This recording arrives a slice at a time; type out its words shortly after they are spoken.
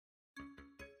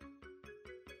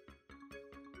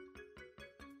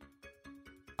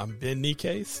I'm Ben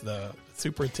Necaise, the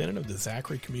superintendent of the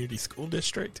Zachary Community School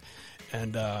District,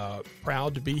 and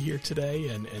proud to be here today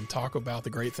and talk about the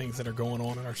great things that are going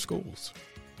on in our schools.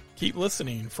 Keep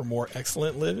listening for more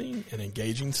excellent living and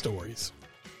engaging stories.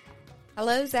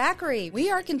 Hello, Zachary. We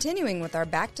are continuing with our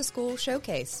Back to School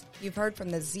showcase. You've heard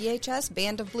from the ZHS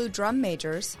Band of Blue drum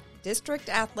majors, District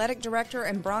Athletic Director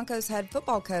and Broncos head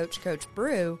football coach, Coach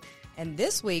Brew, and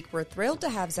this week we're thrilled to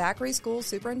have Zachary School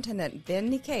Superintendent Ben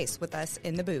Necaise with us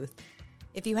in the booth.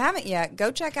 If you haven't yet,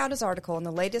 go check out his article in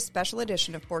the latest special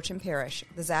edition of Fortune Parish,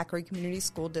 the Zachary Community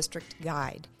School District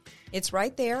Guide. It's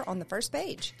right there on the first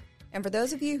page. And for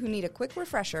those of you who need a quick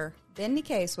refresher, Ben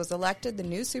Necaise was elected the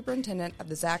new superintendent of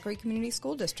the Zachary Community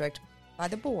School District by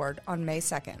the board on May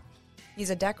 2nd. He's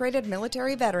a decorated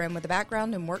military veteran with a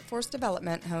background in workforce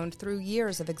development honed through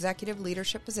years of executive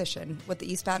leadership position with the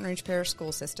East Baton Rouge Parish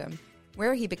School System,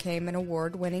 where he became an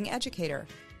award-winning educator.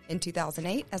 In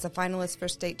 2008, as a finalist for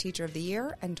State Teacher of the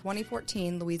Year, and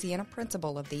 2014 Louisiana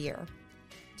Principal of the Year.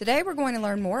 Today, we're going to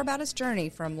learn more about his journey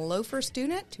from loafer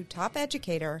student to top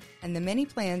educator and the many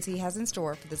plans he has in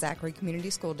store for the Zachary Community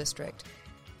School District.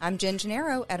 I'm Jen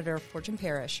Gennaro, editor of Fortune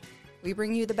Parish. We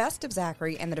bring you the best of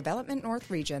Zachary and the Development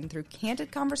North region through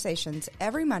candid conversations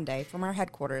every Monday from our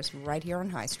headquarters right here on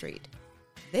High Street.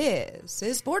 This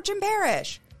is Fortune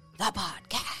Parish, the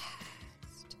podcast.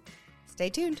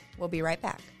 Stay tuned. We'll be right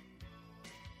back.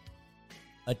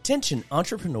 Attention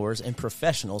entrepreneurs and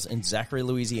professionals in Zachary,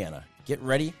 Louisiana. Get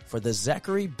ready for the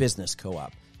Zachary Business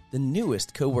Co-op, the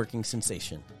newest co-working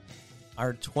sensation.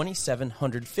 Our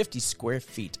 2,750 square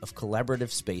feet of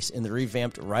collaborative space in the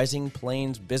revamped Rising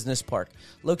Plains Business Park,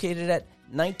 located at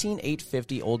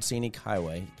 19850 Old Scenic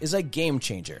Highway, is a game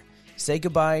changer. Say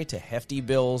goodbye to hefty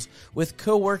bills. With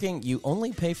co-working, you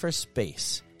only pay for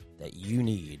space that you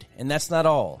need. And that's not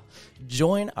all.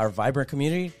 Join our vibrant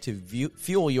community to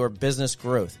fuel your business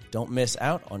growth. Don't miss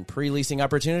out on pre-leasing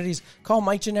opportunities. Call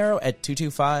Mike Gennaro at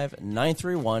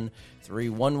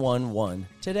 225-931-3111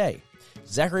 today.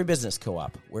 Zachary Business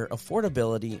Co-op, where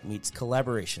affordability meets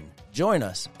collaboration. Join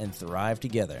us and thrive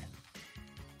together.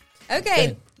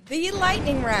 Okay, the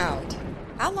lightning round.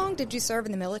 How long did you serve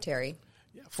in the military?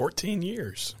 14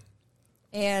 years.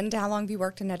 And how long have you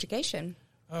worked in education?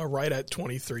 Right at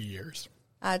 23 years.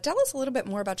 Tell us a little bit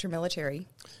more about your military.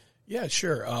 Yeah,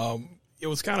 sure. It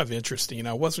was kind of interesting.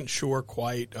 I wasn't sure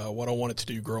quite what I wanted to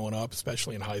do growing up,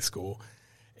 especially in high school.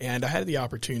 And I had the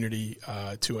opportunity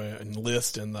to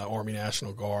enlist in the Army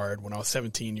National Guard when I was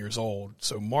 17 years old.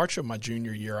 So March of my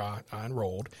junior year, I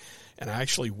enrolled, and I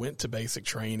actually went to basic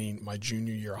training my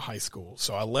junior year of high school.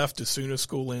 So I left as soon as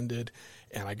school ended,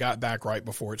 and I got back right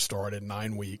before it started,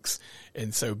 9 weeks.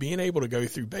 And so being able to go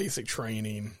through basic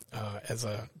training as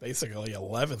a basically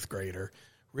 11th grader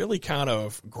really kind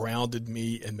of grounded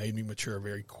me and made me mature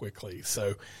very quickly.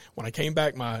 So when I came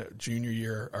back my junior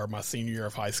year or my senior year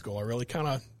of high school, I really kind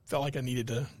of felt like I needed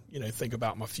to, think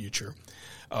about my future.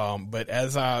 But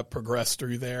as I progressed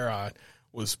through there, I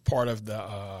was part of the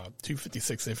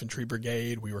 256th Infantry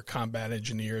Brigade. We were combat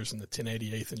engineers in the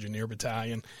 1088th Engineer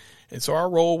Battalion. And so our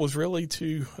role was really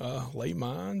to lay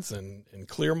mines and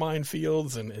clear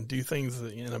minefields and do things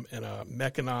in a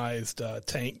mechanized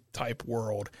tank-type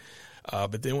world.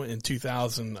 But then in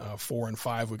 2004 and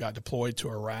 5, we got deployed to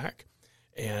Iraq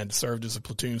and served as a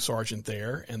platoon sergeant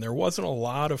there. And there wasn't a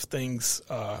lot of things,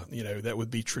 that would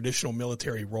be traditional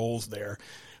military roles there.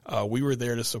 We were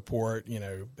there to support,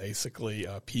 basically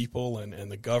people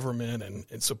and the government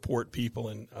and support people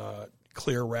and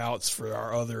clear routes for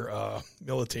our other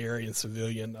military and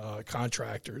civilian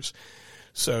contractors.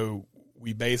 So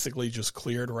we basically just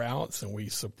cleared routes, and we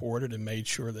supported and made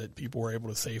sure that people were able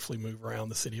to safely move around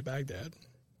the city of Baghdad.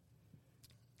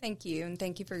 Thank you, and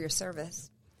thank you for your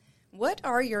service. What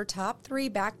are your top 3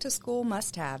 back-to-school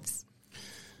must-haves?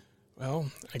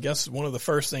 Well, I guess one of the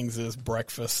first things is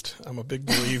breakfast. I'm a big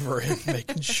believer in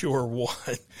making sure,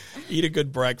 eat a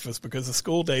good breakfast, because the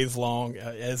school day is long.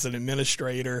 As an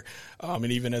administrator and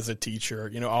even as a teacher,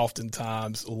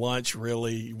 oftentimes lunch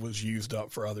really was used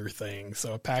up for other things.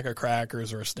 So a pack of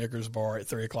crackers or a Snickers bar at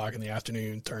 3 o'clock in the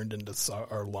afternoon turned into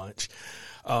our lunch.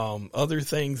 Other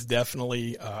things,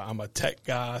 definitely, I'm a tech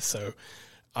guy, so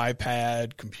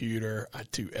iPad, computer, I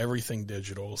do everything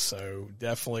digital. So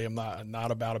definitely I'm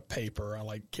not about a paper. I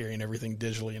like carrying everything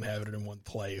digitally and having it in one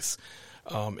place.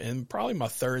 And probably my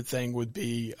third thing would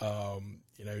be,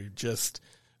 just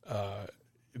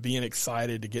being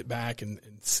excited to get back and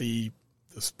see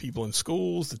the people in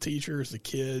schools, the teachers, the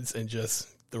kids, and just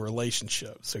the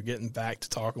relationship. So getting back to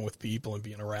talking with people and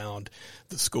being around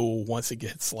the school once it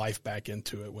gets life back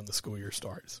into it when the school year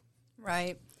starts.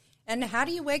 Right. And how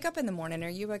do you wake up in the morning? Are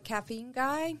you a caffeine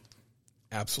guy?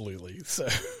 Absolutely. So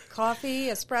coffee,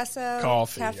 espresso,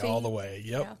 coffee, caffeine. all the way.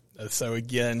 Yep. Yeah. So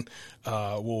again,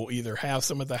 we'll either have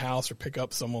some at the house or pick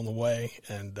up some on the way,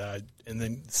 and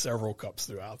then several cups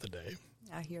throughout the day.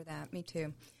 I hear that. Me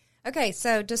too. Okay,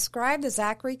 so describe the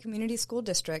Zachary Community School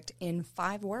District in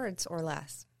 5 words or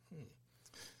less.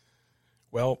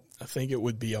 Well, I think it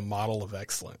would be a model of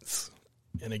excellence.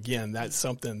 And again, that's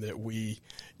something that we,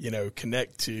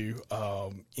 connect to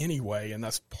anyway. And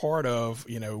that's part of,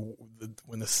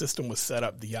 when the system was set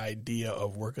up, the idea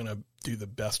of we're going to do the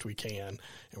best we can,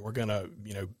 and we're going to,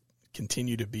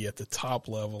 continue to be at the top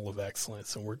level of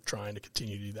excellence. And we're trying to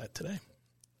continue to do that today.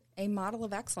 A model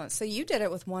of excellence. So you did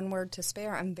it with 1 word to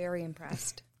spare. I'm very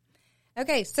impressed.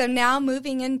 Okay, so now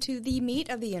moving into the meat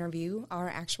of the interview, our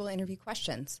actual interview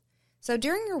questions. So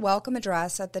during your welcome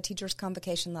address at the Teachers'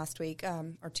 Convocation last week,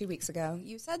 or 2 weeks ago,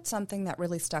 you said something that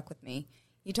really stuck with me.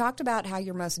 You talked about how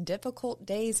your most difficult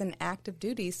days in active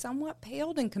duty somewhat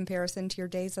paled in comparison to your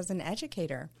days as an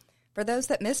educator. For those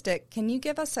that missed it, can you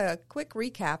give us a quick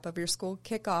recap of your school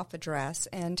kickoff address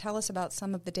and tell us about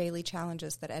some of the daily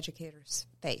challenges that educators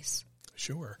face?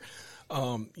 Sure.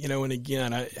 And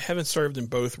again, I haven't served in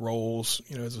both roles,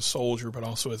 as a soldier, but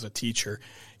also as a teacher.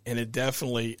 And it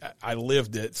definitely, I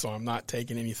lived it, so I'm not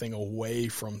taking anything away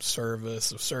from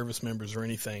service of service members or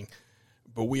anything.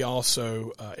 But we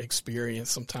also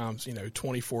experienced sometimes,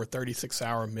 24,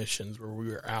 36-hour missions where we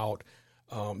were out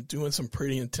doing some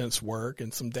pretty intense work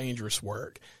and some dangerous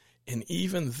work. And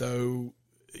even though,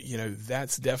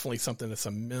 that's definitely something that's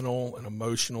a mental and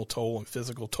emotional toll and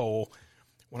physical toll,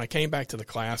 when I came back to the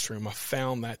classroom, I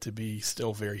found that to be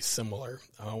still very similar.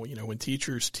 When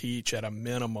teachers teach at a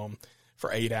minimum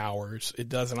for 8 hours, it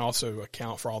doesn't also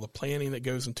account for all the planning that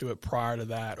goes into it prior to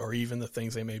that, or even the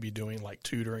things they may be doing like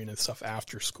tutoring and stuff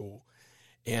after school.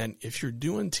 And if you're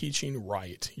doing teaching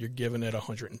right, you're giving it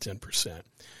 110%.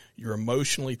 You're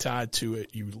emotionally tied to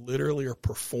it. You literally are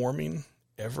performing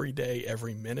every day,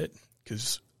 every minute,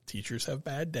 because teachers have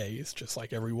bad days, just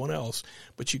like everyone else,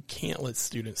 but you can't let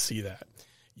students see that.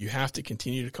 You have to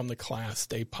continue to come to class,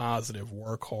 stay positive,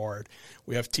 work hard.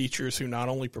 We have teachers who not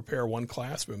only prepare one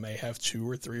class, but may have 2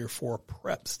 or 3 or 4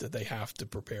 preps that they have to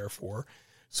prepare for.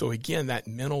 So again, that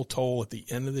mental toll at the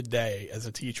end of the day, as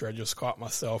a teacher, I just caught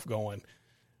myself going,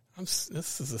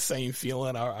 this is the same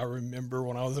feeling I remember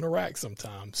when I was in Iraq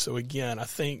sometimes. So again, I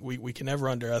think we can never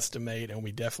underestimate, and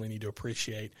we definitely need to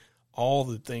appreciate all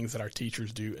the things that our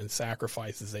teachers do and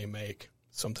sacrifices they make,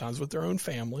 sometimes with their own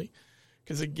family.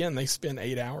 Because, again, they spend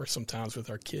 8 hours sometimes with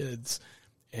our kids,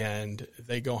 and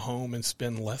they go home and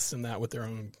spend less than that with their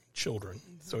own children.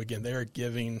 Mm-hmm. So, again, they are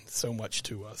giving so much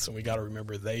to us, and we got to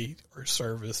remember they are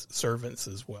servants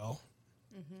as well.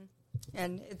 Mm-hmm.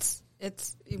 And it's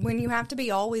when you have to be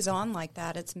always on like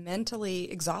that, it's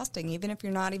mentally exhausting, even if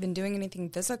you're not even doing anything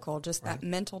physical, just right. That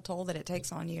mental toll that it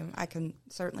takes on you. I can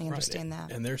certainly understand right.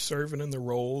 that. And they're serving in the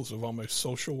roles of almost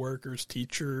social workers,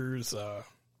 teachers,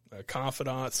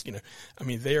 confidants,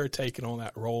 they are taking on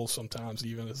that role sometimes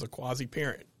even as a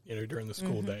quasi-parent, during the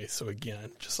school day. So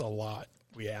again, just a lot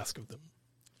we ask of them.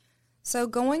 So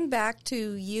going back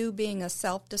to you being a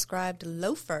self-described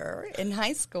loafer in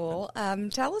high school,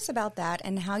 tell us about that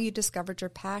and how you discovered your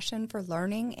passion for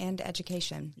learning and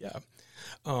education. Yeah.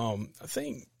 I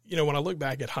think, when I look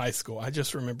back at high school, I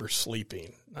just remember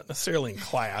sleeping, not necessarily in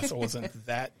class. I wasn't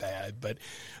that bad, but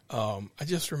I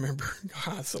just remember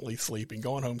constantly sleeping,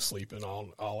 going home sleeping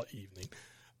all evening.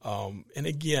 And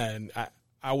again,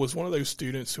 I was one of those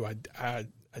students who I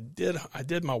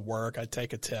did my work. I'd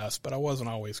take a test, but I wasn't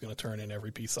always going to turn in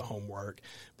every piece of homework.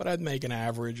 But I'd make an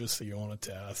average, a C on a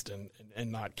test,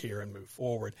 and not care and move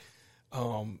forward.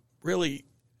 Really,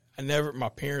 my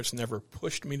parents never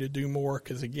pushed me to do more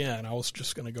because, again, I was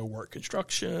just going to go work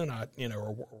construction,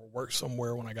 or work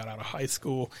somewhere when I got out of high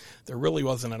school. There really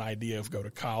wasn't an idea of go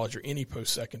to college or any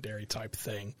post-secondary type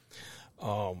thing.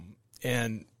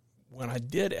 And when I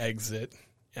did exit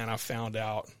and I found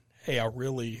out, hey, I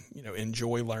really,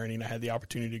 enjoy learning. I had the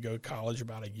opportunity to go to college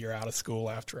about a year out of school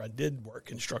after I did work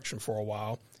construction for a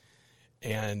while.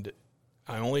 And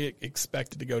I only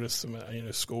expected to go to some,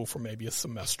 school for maybe a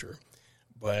semester.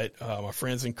 But my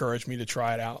friends encouraged me to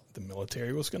try it out. The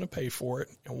military was going to pay for it.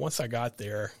 And once I got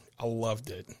there, I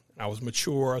loved it. I was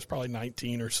mature. I was probably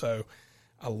 19 or so.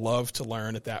 I loved to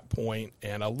learn at that point.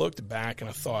 And I looked back and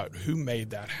I thought, who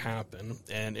made that happen?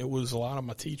 And it was a lot of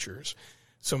my teachers.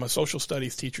 So my social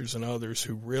studies teachers and others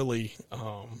who really,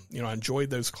 I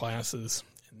enjoyed those classes,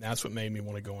 and that's what made me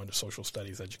want to go into social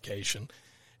studies education.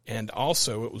 And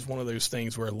also it was one of those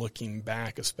things where looking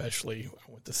back, especially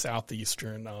I went to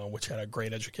Southeastern, which had a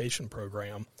great education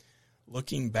program.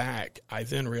 Looking back, I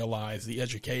then realized the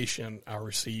education I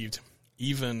received,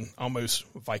 even almost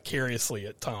vicariously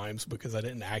at times because I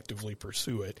didn't actively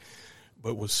pursue it,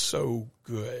 but was so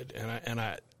good. And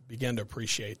I began to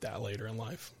appreciate that later in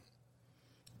life.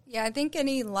 Yeah, I think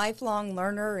any lifelong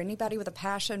learner, anybody with a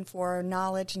passion for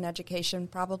knowledge and education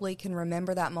probably can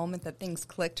remember that moment that things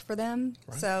clicked for them.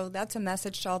 Right. So that's a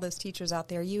message to all those teachers out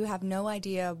there. You have no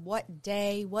idea what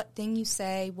day, what thing you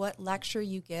say, what lecture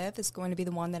you give is going to be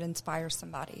the one that inspires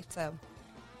somebody. So,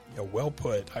 yeah, well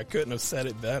put. I couldn't have said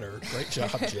it better. Great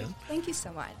job, Jen. Thank you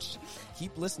so much.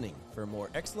 Keep listening for more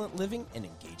excellent living and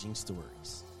engaging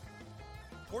stories.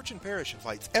 Fortune Parish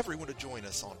invites everyone to join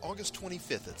us on August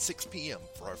 25th at 6 p.m.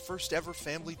 for our first ever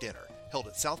family dinner held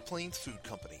at South Plains Food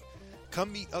Company.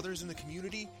 Come meet others in the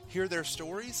community, hear their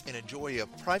stories, and enjoy a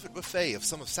private buffet of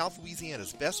some of South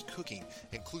Louisiana's best cooking,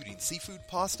 including seafood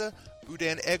pasta,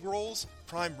 boudin egg rolls,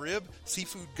 prime rib,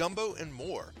 seafood gumbo, and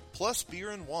more, plus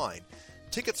beer and wine.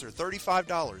 Tickets are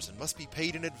 $35 and must be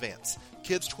paid in advance.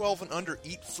 Kids 12 and under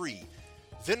eat free.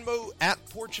 Venmo at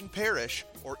Fortune Parish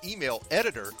or email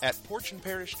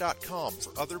editor@fortuneparish.com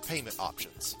for other payment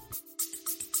options.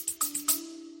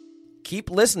 Keep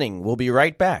listening. We'll be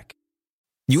right back.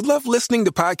 You love listening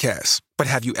to podcasts, but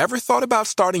have you ever thought about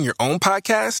starting your own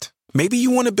podcast? Maybe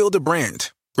you want to build a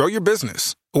brand, grow your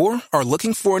business, or are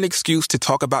looking for an excuse to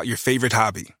talk about your favorite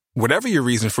hobby. Whatever your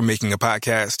reason for making a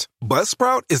podcast,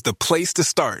 Buzzsprout is the place to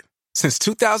start. Since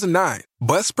 2009,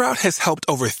 Buzzsprout has helped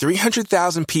over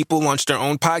 300,000 people launch their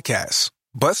own podcasts.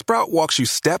 Buzzsprout walks you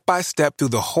step by step through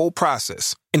the whole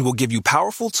process and will give you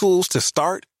powerful tools to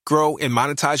start, grow, and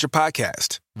monetize your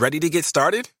podcast. Ready to get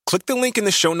started? Click the link in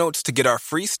the show notes to get our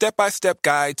free step-by-step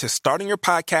guide to starting your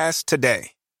podcast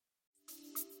today.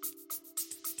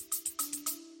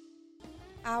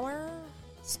 Our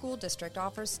school district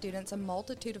offers students a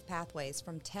multitude of pathways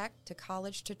from tech to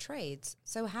college to trades.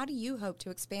 So how do you hope to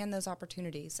expand those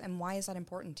opportunities, and why is that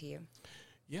important to you?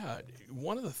 Yeah,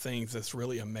 one of the things that's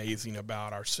really amazing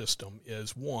about our system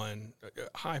is, one,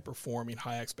 high-performing,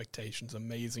 high expectations,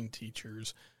 amazing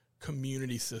teachers,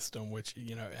 community system, which,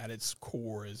 you know, at its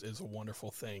core is a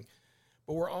wonderful thing.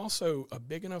 But we're also a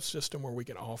big enough system where we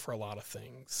can offer a lot of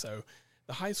things. So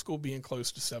the high school being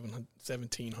close to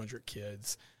 1,700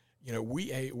 kids, you know,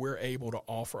 we're able to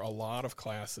offer a lot of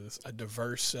classes, a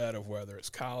diverse set of whether it's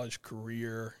college,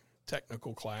 career,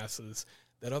 technical classes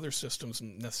that other systems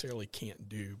necessarily can't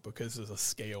do because of the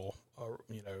scale,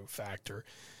 factor.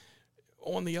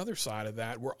 On the other side of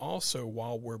that, we're also,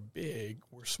 while we're big,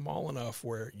 we're small enough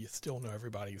where you still know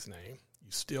everybody's name.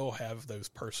 You still have those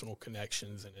personal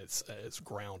connections, and it's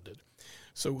grounded.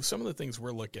 So some of the things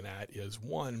we're looking at is,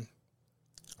 one,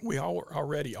 we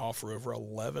already offer over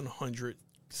 1,100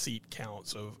 seat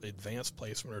counts of advanced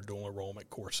placement or dual enrollment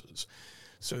courses.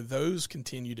 So those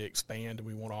continue to expand, and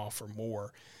we want to offer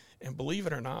more. And believe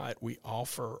it or not, we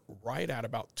offer right at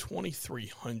about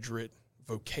 2,300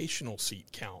 vocational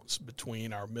seat counts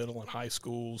between our middle and high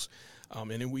schools. And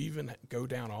then we even go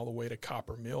down all the way to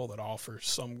Copper Mill that offers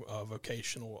some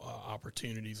vocational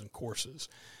opportunities and courses.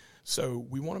 So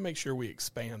we want to make sure we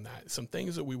expand that. Some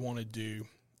things that we want to do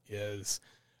is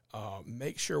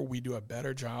make sure we do a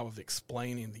better job of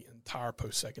explaining the entire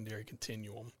post-secondary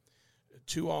continuum.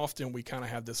 Too often we kind of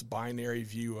have this binary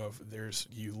view of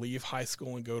you leave high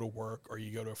school and go to work, or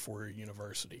you go to a four-year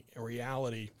university. In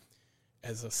reality,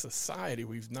 as a society,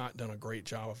 we've not done a great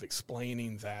job of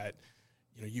explaining that,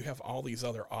 you know, you have all these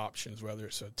other options, whether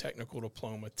it's a technical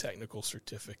diploma, technical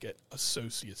certificate,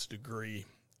 associate's degree,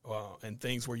 and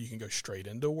things where you can go straight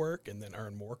into work and then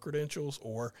earn more credentials,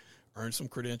 or earn some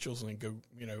credentials and then go,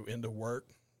 into work.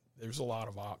 There's a lot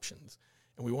of options.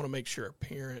 And we want to make sure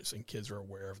parents and kids are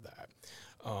aware of that.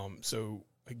 So,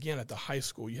 again, at the high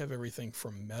school, you have everything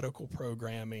from medical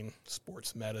programming,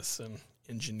 sports medicine,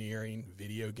 engineering,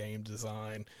 video game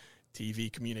design,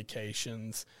 TV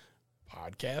communications,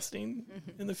 podcasting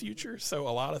in the future. So a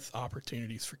lot of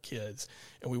opportunities for kids,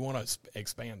 and we want to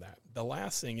expand that. The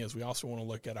last thing is we also want to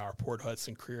look at our Port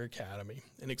Hudson Career Academy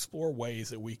and explore ways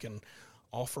that we can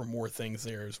offer more things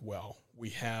there as well. We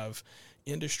have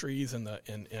industries in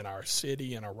our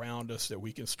city and around us that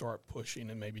we can start pushing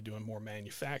and maybe doing more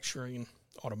manufacturing,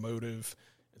 automotive,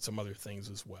 and some other things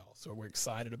as well. So we're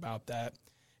excited about that.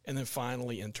 And then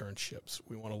finally, internships.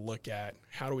 We want to look at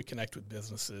how do we connect with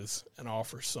businesses and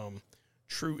offer some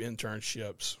true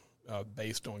internships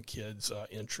based on kids'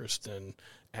 interest in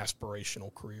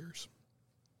aspirational careers.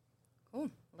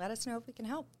 Cool. Let us know if we can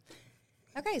help.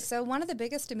 Okay, so one of the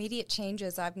biggest immediate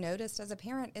changes I've noticed as a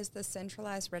parent is the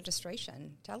centralized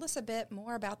registration. Tell us a bit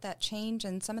more about that change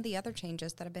and some of the other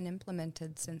changes that have been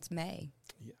implemented since May.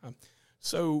 Yeah.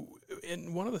 So,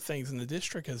 and one of the things, and the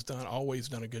district has always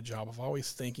done a good job of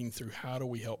always thinking through how do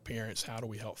we help parents, how do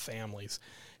we help families,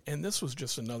 and this was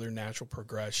just another natural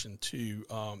progression too.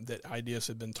 That ideas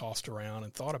had been tossed around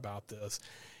and thought about this,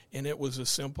 and it was as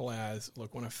simple as,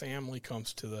 look, when a family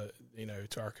comes to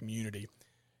to our community,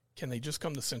 can they just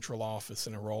come to central office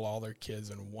and enroll all their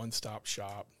kids in a one-stop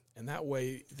shop? And that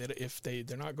way, that if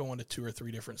they're not going to 2 or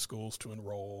 3 different schools to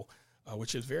enroll,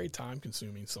 which is very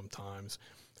time-consuming sometimes.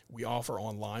 We offer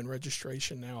online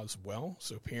registration now as well,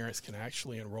 so parents can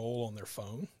actually enroll on their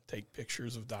phone, take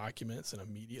pictures of documents, and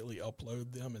immediately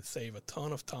upload them and save a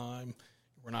ton of time.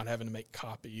 We're not having to make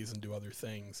copies and do other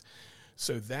things.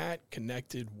 So that,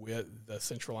 connected with the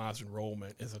centralized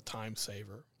enrollment, is a time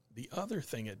saver. The other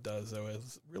thing it does, though,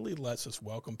 is really lets us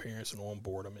welcome parents and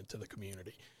onboard them into the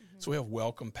community. Mm-hmm. So we have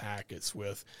welcome packets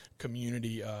with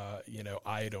community,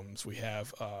 items. We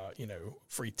have,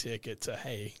 free ticket to,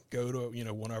 hey, go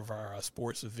to, one of our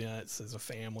sports events as a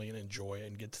family and enjoy it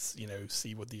and get to,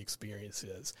 see what the experience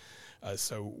is.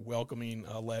 So welcoming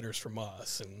letters from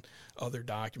us and other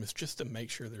documents just to make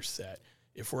sure they're set.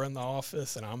 If we're in the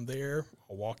office and I'm there,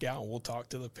 I'll walk out and we'll talk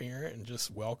to the parent and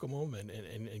just welcome them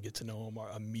and get to know them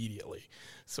immediately.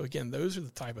 So, again, those are the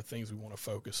type of things we want to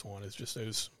focus on, is just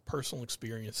those personal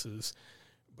experiences,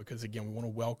 because, again, we want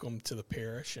to welcome to the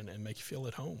parish and make you feel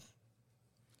at home.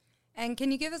 And can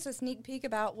you give us a sneak peek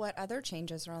about what other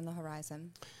changes are on the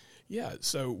horizon? Yeah,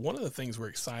 so one of the things we're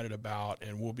excited about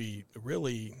and we'll be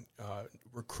really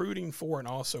recruiting for, and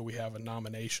also we have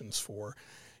nominations for,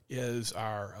 is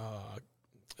our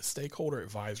stakeholder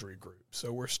advisory group.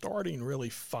 So we're starting really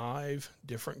 5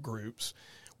 different groups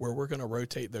where we're going to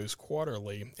rotate those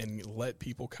quarterly and let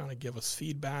people kind of give us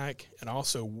feedback. And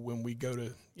also when we go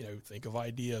to, think of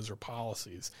ideas or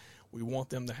policies, we want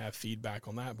them to have feedback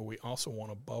on that, but we also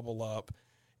want to bubble up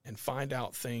and find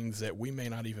out things that we may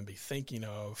not even be thinking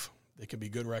of that could be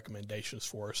good recommendations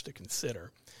for us to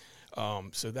consider.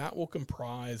 So that will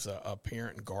comprise a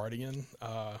parent and guardian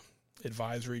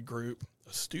advisory group,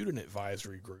 a student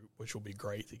advisory group, which will be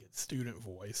great to get student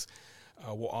voice.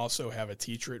 We'll also have a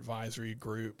teacher advisory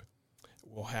group.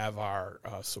 We'll have our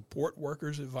support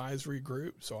workers advisory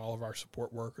group, so all of our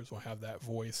support workers will have that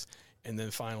voice. And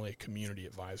then finally a community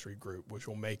advisory group, which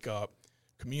will make up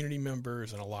community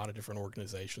members, and a lot of different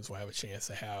organizations will have a chance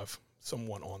to have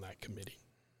someone on that committee.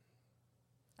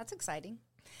 That's exciting.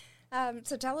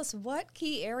 So tell us, what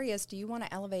key areas do you want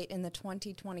to elevate in the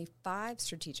 2025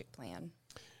 strategic plan?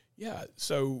 Yeah,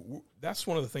 so that's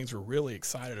one of the things we're really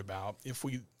excited about. If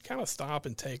we kind of stop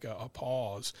and take a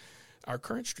pause, our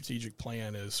current strategic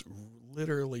plan is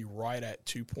literally right at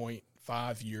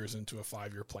 2.5 years into a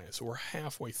 5-year plan. So we're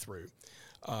halfway through.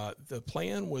 The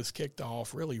plan was kicked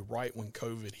off really right when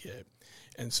COVID hit.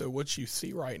 And so what you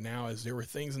see right now is there were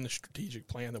things in the strategic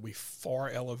plan that we far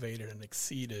elevated and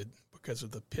exceeded because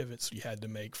of the pivots you had to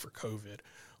make for COVID.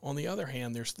 On the other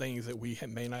hand, there's things that we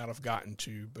may not have gotten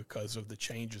to because of the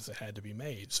changes that had to be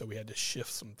made. So we had to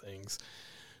shift some things.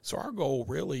 So our goal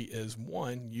really is,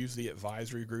 one, use the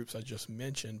advisory groups I just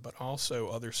mentioned, but also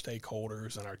other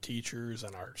stakeholders and our teachers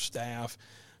and our staff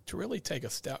to really take a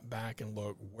step back and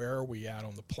look, where are we at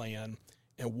on the plan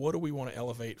and what do we want to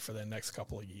elevate for the next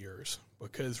couple of years?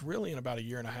 Because really in about a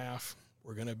year and a half,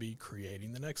 we're going to be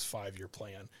creating the next 5-year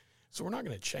plan. So we're not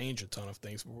going to change a ton of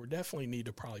things, but we definitely need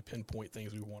to probably pinpoint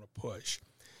things we want to push.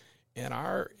 And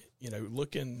our,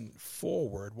 looking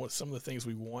forward, what some of the things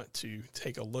we want to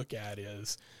take a look at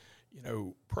is,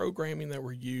 programming that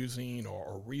we're using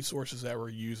or resources that we're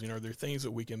using. Are there things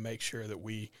that we can make sure that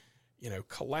we,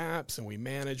 collapse and we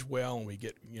manage well and we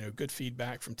get, good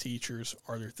feedback from teachers?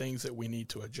 Are there things that we need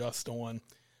to adjust on?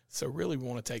 So really we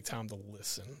want to take time to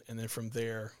listen and then from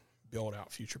there build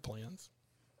out future plans.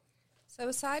 So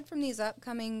aside from these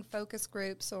upcoming focus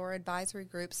groups or advisory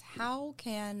groups, how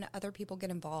can other people get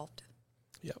involved?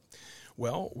 Yep.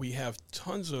 Well, we have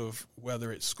tons of,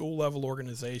 whether it's school-level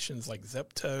organizations like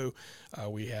ZEPTO,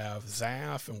 we have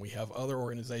ZAF, and we have other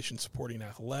organizations supporting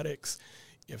athletics.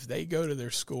 If they go to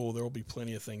their school, there will be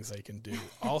plenty of things they can do.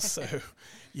 Also,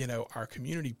 our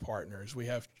community partners, we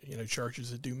have,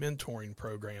 churches that do mentoring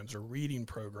programs or reading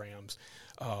programs.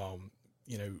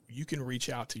 You can reach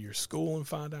out to your school and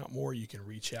find out more. You can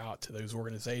reach out to those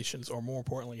organizations, or more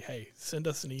importantly, hey, send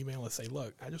us an email and say,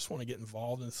 look, I just want to get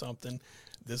involved in something.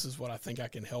 This is what I think I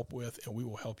can help with, and we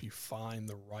will help you find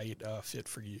the right fit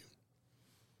for you.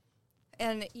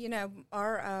 And,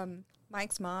 our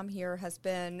Mike's mom here has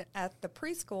been at the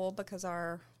preschool because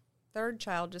our third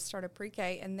child just started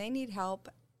pre-K, and they need help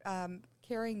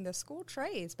carrying the school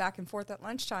trays back and forth at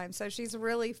lunchtime. So she's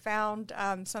really found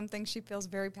something she feels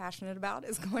very passionate about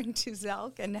is going to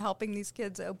Zelk and helping these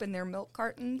kids open their milk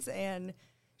cartons and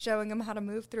showing them how to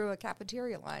move through a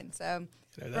cafeteria line. So,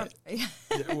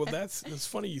 it's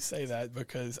funny you say that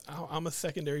because I'm a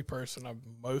secondary person.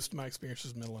 Most of my experience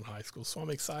is middle and high school, so I'm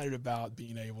excited about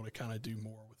being able to kind of do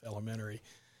more with elementary.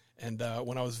 And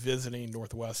when I was visiting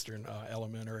Northwestern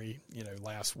Elementary,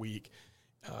 last week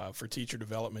for Teacher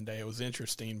Development Day, it was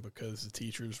interesting because the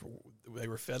teachers, they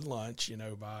were fed lunch,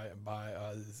 by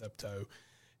Zepto.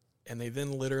 And they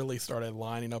then literally started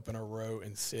lining up in a row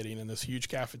and sitting in this huge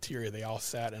cafeteria. They all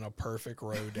sat in a perfect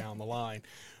row down the line.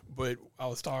 But I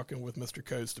was talking with Mr.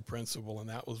 Coates, the principal, and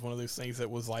that was one of those things that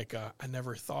was like, I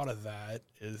never thought of that,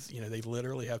 is, they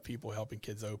literally have people helping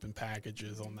kids open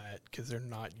packages on that because they're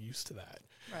not used to that.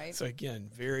 Right. So, again,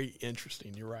 very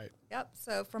interesting. You're right. Yep.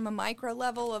 So from a micro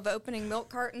level of opening milk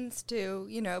cartons to,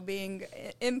 being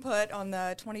input on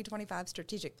the 2025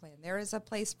 strategic plan, there is a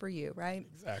place for you, right?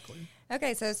 Exactly.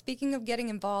 Okay, so speaking of getting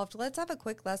involved, let's have a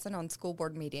quick lesson on school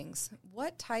board meetings.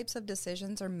 What types of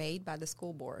decisions are made by the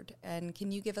school board? And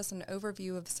can you give us an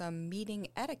overview of some meeting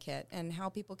etiquette and how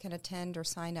people can attend or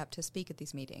sign up to speak at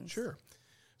these meetings? Sure.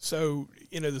 So,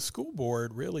 the school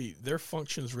board, really, their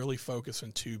functions really focus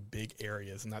on two big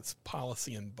areas, and that's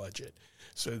policy and budget.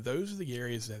 So those are the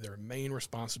areas that are main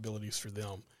responsibilities for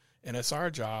them. And it's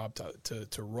our job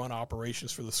to run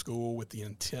operations for the school with the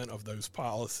intent of those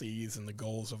policies and the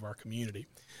goals of our community.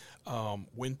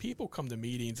 When people come to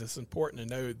meetings, it's important to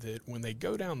note that when they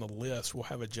go down the list, we'll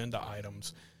have agenda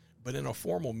items. But in a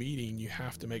formal meeting, you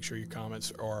have to make sure your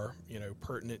comments are,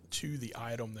 pertinent to the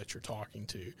item that you're talking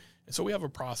to. And so we have a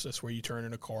process where you turn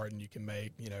in a card and you can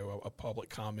make, a public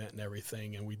comment and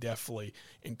everything. And we definitely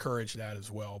encourage that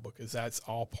as well because that's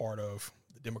all part of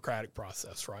the democratic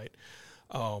process, right?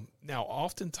 Now,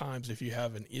 oftentimes, if you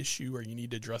have an issue or you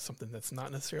need to address something that's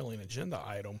not necessarily an agenda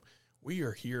item, we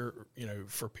are here,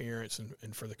 for parents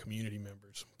and for the community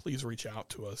members. Please reach out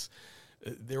to us.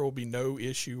 There will be no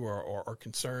issue or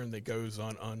concern that goes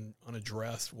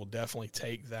unaddressed. We'll definitely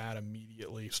take that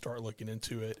immediately, start looking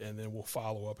into it, and then we'll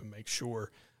follow up and make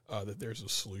sure that there's a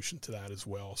solution to that as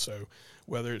well. So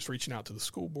whether it's reaching out to the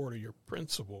school board or your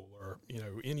principal or,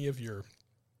 any of your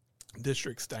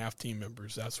district staff team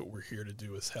members, that's what we're here to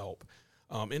do is help.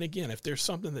 And again, if there's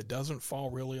something that doesn't fall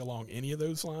really along any of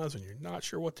those lines and you're not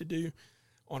sure what to do,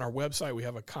 on our website we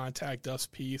have a contact us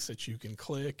piece that you can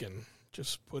click and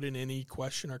just put in any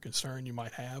question or concern you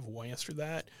might have. We'll answer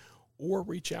that, or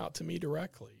reach out to me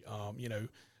directly.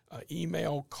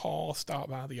 Email, call, stop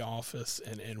by the office,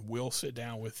 and we'll sit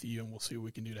down with you and we'll see what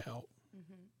we can do to help.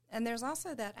 Mm-hmm. And there's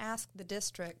also that Ask the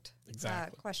District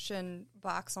question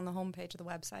box on the homepage of the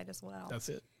website as well. That's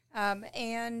it.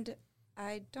 And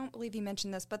I don't believe you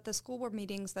mentioned this, but the school board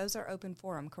meetings, those are open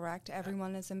forum, correct?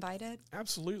 Everyone is invited?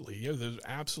 Absolutely. There's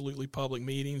absolutely public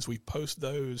meetings. We post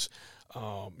those,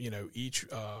 each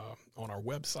on our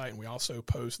website, and we also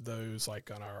post those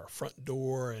like on our front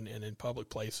door and in public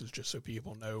places just so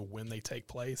people know when they take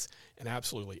place. And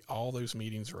absolutely, all those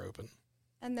meetings are open.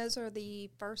 And those are the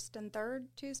first and third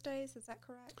Tuesdays, is that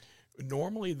correct?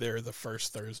 Normally, they're the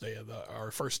first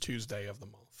first Tuesday of the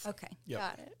month. Okay, yep.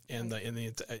 Got it.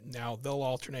 And now they'll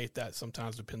alternate that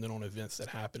sometimes depending on events that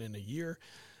happen in a year.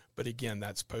 But again,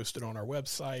 that's posted on our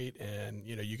website, and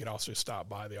you can also stop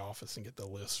by the office and get the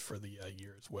list for the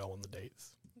year as well and the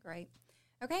dates. Great.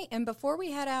 Okay, and before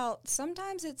we head out,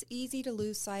 sometimes it's easy to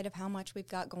lose sight of how much we've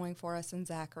got going for us in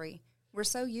Zachary. We're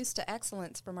so used to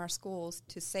excellence from our schools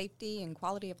to safety and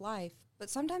quality of life, but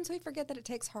sometimes we forget that it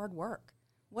takes hard work.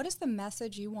 What is the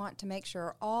message you want to make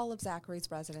sure all of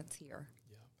Zachary's residents hear?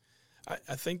 Yeah,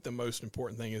 I think the most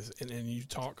important thing is, and you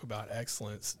talk about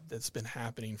excellence that's been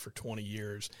happening for 20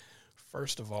 years.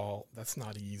 First of all, that's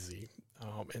not easy.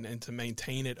 And to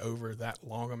maintain it over that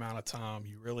long amount of time,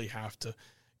 you really have to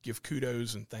give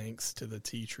kudos and thanks to the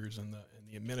teachers and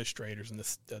the administrators and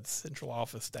the central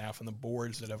office staff and the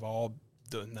boards that have all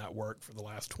done that work for the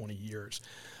last 20 years.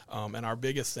 And our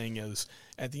biggest thing is,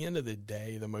 at the end of the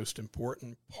day, the most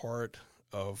important part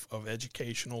of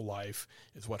educational life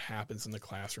is what happens in the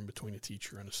classroom between a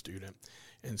teacher and a student.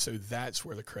 And so that's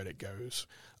where the credit goes.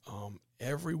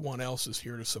 Everyone else is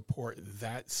here to support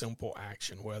that simple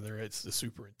action, whether it's the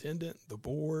superintendent, the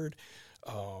board,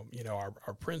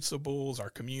 our principals, our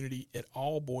community. It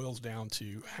all boils down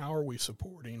to how are we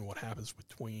supporting what happens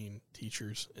between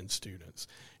teachers and students.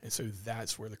 And so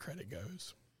that's where the credit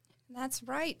goes. That's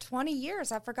right, 20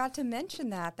 years. I forgot to mention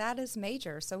that. That is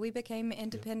major. So we became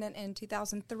independent in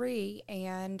 2003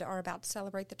 and are about to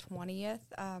celebrate the 20th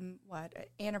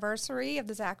anniversary of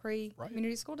the Zachary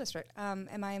Community School District.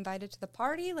 Am I invited to the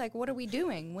party? Like, what are we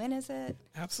doing? When is it?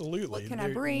 Absolutely. What can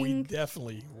I bring? We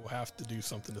definitely will have to do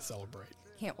something to celebrate.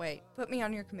 Can't wait. Put me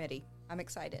on your committee. I'm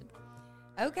excited.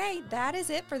 Okay, that is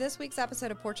it for this week's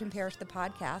episode of Porch and Parish, the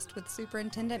podcast with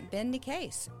Superintendent Ben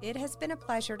Necaise. It has been a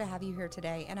pleasure to have you here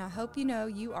today, and I hope you know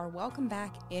you are welcome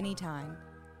back anytime.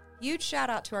 Huge shout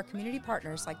out to our community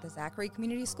partners like the Zachary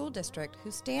Community School District,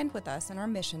 who stand with us in our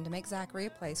mission to make Zachary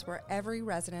a place where every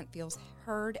resident feels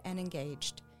heard and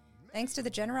engaged. Thanks to the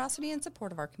generosity and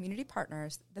support of our community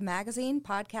partners, the magazine,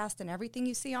 podcast, and everything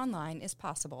you see online is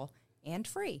possible and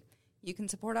free. You can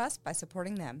support us by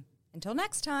supporting them. Until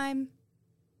next time.